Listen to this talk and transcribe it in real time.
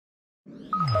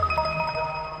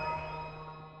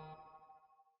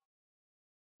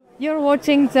You're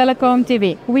watching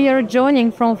TelecomTV. We are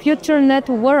joining from FutureNet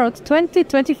World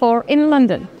 2024 in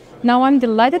London. Now I'm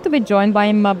delighted to be joined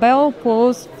by Mabel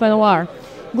Pous-Fenollar,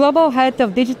 Global Head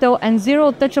of Digital and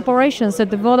Zero Touch Operations at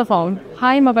Vodafone.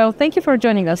 Hi Mabel, thank you for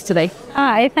joining us today.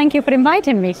 Hi, thank you for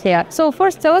inviting me here. So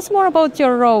first, tell us more about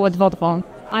your role at Vodafone.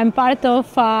 I'm part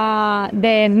of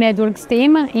the networks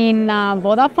team in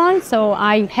Vodafone, so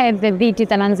I have the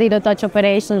digital and zero touch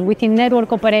operations. Within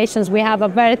network operations, we have a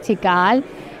vertical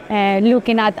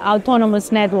looking at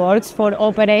autonomous networks for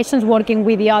operations, working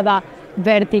with the other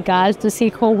verticals to see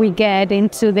how we get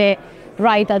into the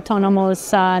right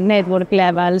autonomous network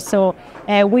level. So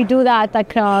we do that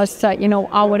across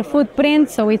our footprint.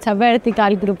 So it's a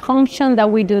vertical group function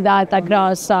that we do that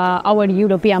across our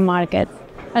European market.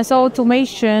 And so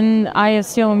automation, I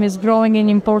assume, is growing in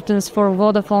importance for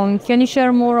Vodafone. Can you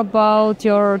share more about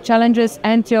your challenges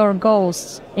and your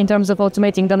goals in terms of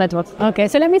automating the network? Okay,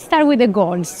 so let me start with the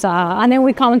goals, and then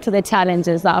we come to the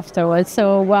challenges afterwards.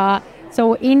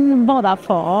 So in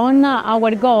Vodafone,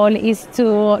 our goal is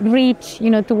to reach,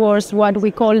 towards what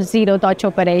we call zero-touch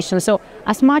operations. So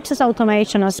as much as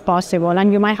automation as possible,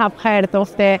 and you might have heard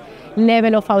of the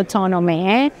level of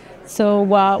autonomy. So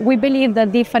we believe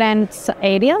that different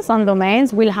areas and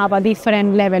domains will have a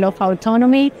different level of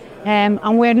autonomy, and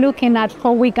we're looking at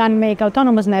how we can make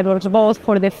autonomous networks both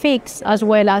for the fixed as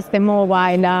well as the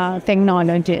mobile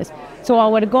technologies. So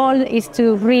our goal is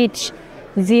to reach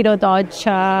zero-touch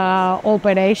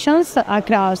operations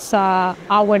across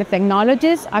our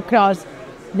technologies, across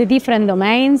the different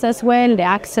domains as well, the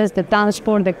access, the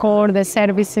transport, the core, the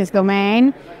services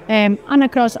domain, and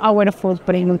across our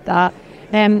footprint.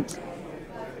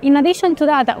 In addition to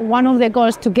that, one of the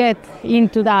goals to get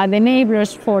into that, the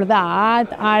enablers for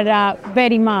that are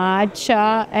very much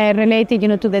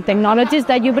related, to the technologies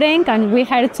that you bring. And we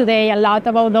heard today a lot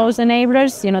about those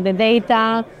enablers, the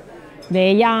data,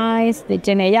 the AIs, the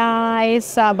Gen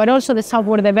AIs, but also the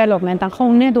software development and how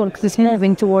networks is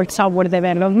moving towards software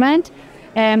development.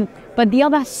 But the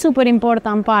other super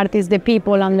important part is the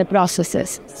people and the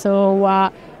processes.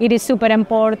 So it is super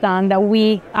important that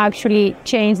we actually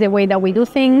change the way that we do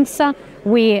things.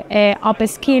 We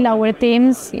upskill our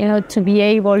teams, to be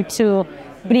able to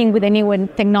bring with the new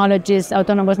technologies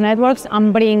autonomous networks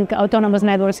and bring autonomous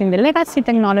networks in the legacy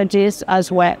technologies as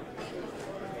well.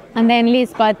 And then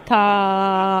last but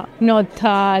not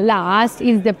last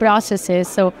is the processes.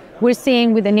 So we're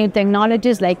seeing with the new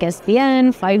technologies like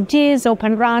SDN, 5Gs,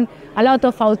 Open RAN, a lot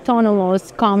of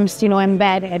autonomous comes,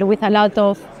 embedded with a lot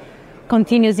of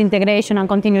continuous integration and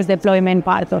continuous deployment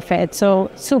part of it.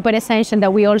 So super essential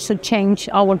that we also change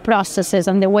our processes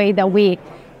and the way that we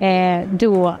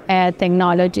do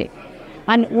technology.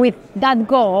 And with that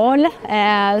goal,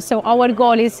 so our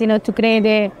goal is, to create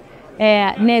the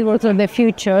networks of the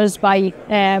futures by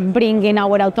bringing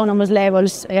our autonomous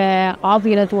levels up,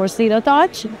 towards zero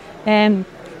touch. And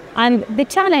the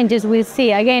challenges we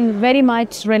see, again, very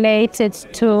much related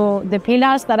to the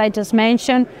pillars that I just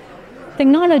mentioned.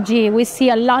 Technology, we see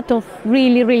a lot of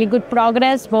really, really good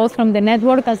progress, both from the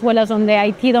network as well as on the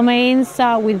IT domains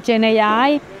with Gen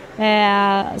AI.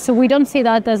 So we don't see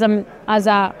that as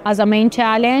a main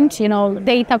challenge.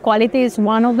 Data quality is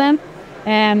one of them.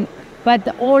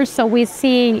 But also we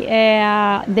see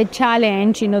the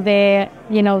challenge,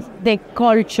 the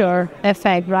culture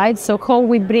effect, right? So how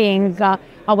we bring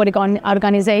our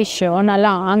organization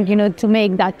along, to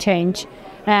make that change.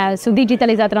 So digital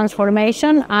is a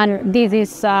transformation, and this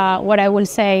is what I will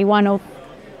say one of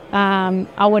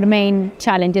our main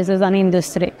challenges as an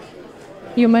industry.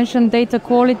 You mentioned data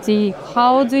quality.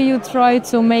 How do you try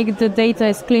to make the data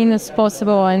as clean as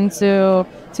possible and to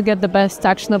get the best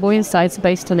actionable insights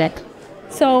based on it?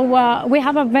 So we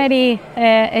have a very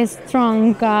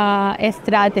strong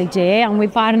strategy, and we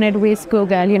partnered with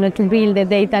Google, to build the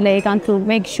data lake and to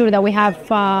make sure that we have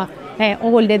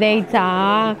all the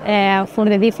data for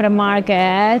the different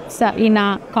markets in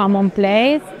a common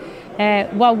place.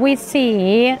 What we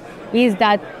see is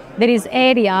that there is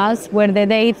areas where the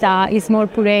data is more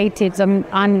curated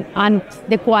and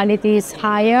the quality is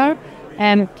higher.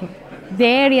 The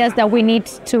areas that we need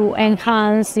to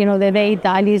enhance, the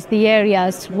data is the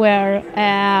areas where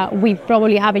we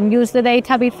probably haven't used the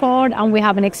data before and we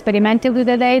haven't experimented with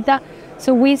the data.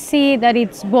 So we see that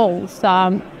it's both.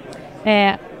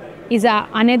 Is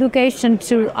an education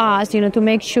to us, to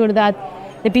make sure that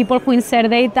the people who insert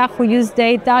data, who use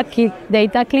data, keep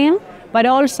data clean. But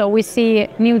also we see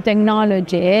new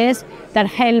technologies that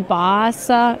help us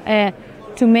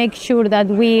to make sure that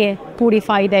we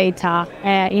purify data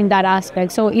in that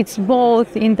aspect. So it's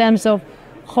both in terms of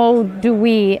how do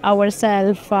we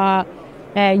ourselves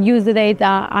use the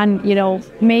data and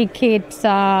make it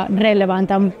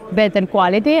relevant and better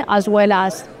quality, as well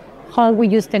as how we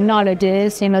use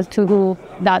technologies to do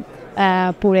that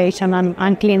puration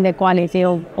and clean the quality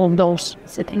of those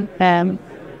settings.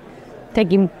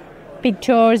 Taking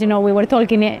pictures, we were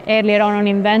talking earlier on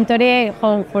inventory.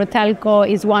 How for telco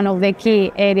is one of the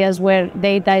key areas where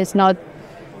data is not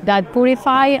that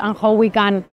purified, and how we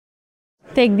can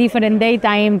take different data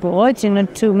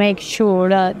inputs to make sure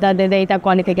that the data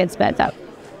quality gets better.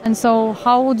 And so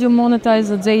how would you monetize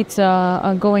the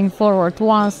data going forward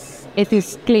once it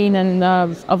is clean and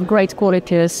of great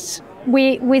quality?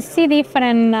 We see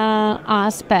different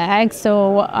aspects.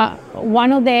 So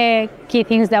one of the key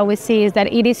things that we see is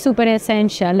that it is super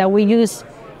essential that we use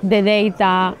the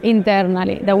data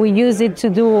internally, that we use it to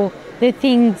do the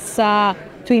things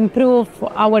to improve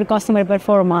our customer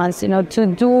performance, to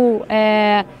do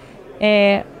better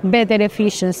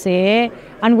efficiency.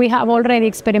 And we have already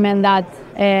experimented that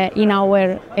in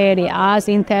our areas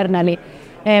internally.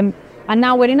 And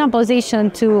now we're in a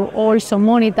position to also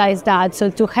monetize that, so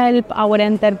to help our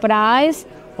enterprise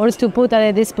or to put at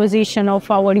the disposition of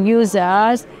our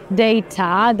users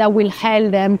data that will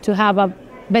help them to have a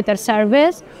better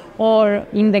service, or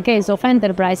in the case of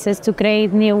enterprises, to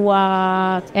create new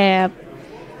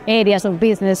areas of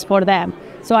business for them.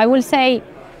 So I will say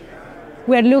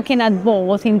we're looking at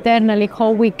both internally,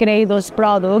 how we create those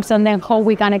products, and then how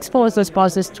we can expose those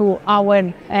products to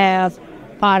our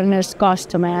partners,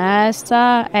 customers,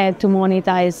 to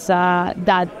monetize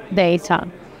that data.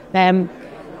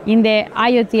 In the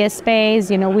IoT space,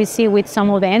 we see with some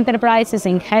of the enterprises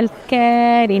in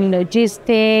healthcare, in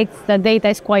logistics, the data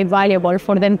is quite valuable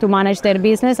for them to manage their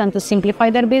business and to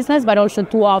simplify their business, but also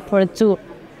to offer to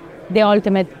the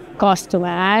ultimate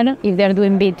customer, if they're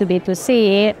doing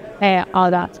B2B2C,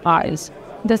 other parts.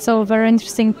 That's all very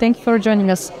interesting. Thank you for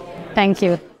joining us. Thank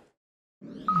you.